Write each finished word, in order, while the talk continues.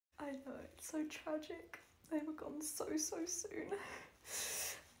I know, it's so tragic. They were gone so soon.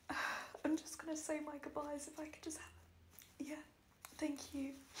 I'm just gonna say my goodbyes if I could just have... Yeah, thank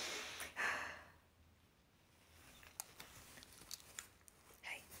you.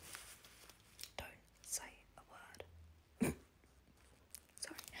 Hey, don't say a word.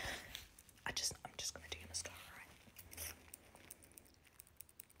 Sorry. I'm just gonna do your mascara, right?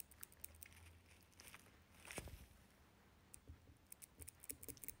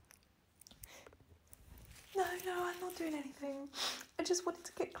 No, I'm not doing anything. I just wanted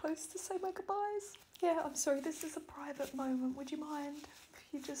to get close to say my goodbyes. Yeah, I'm sorry, this is a private moment. Would you mind if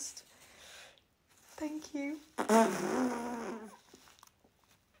you just... Thank you. Alright,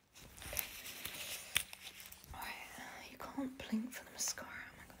 you can't blink for the mascara.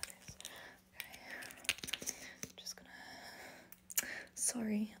 Oh my god, it is. Okay. I'm just gonna...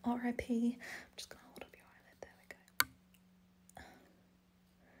 Sorry, R.I.P. I'm just gonna hold up your eyelid. There we go.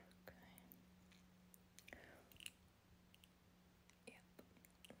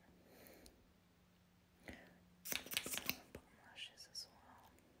 Bottom lashes as well.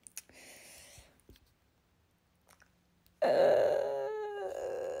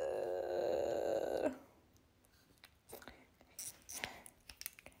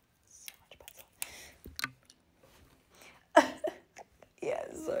 So much better. Yeah,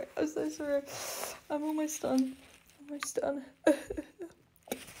 sorry. I'm so sorry. I'm almost done.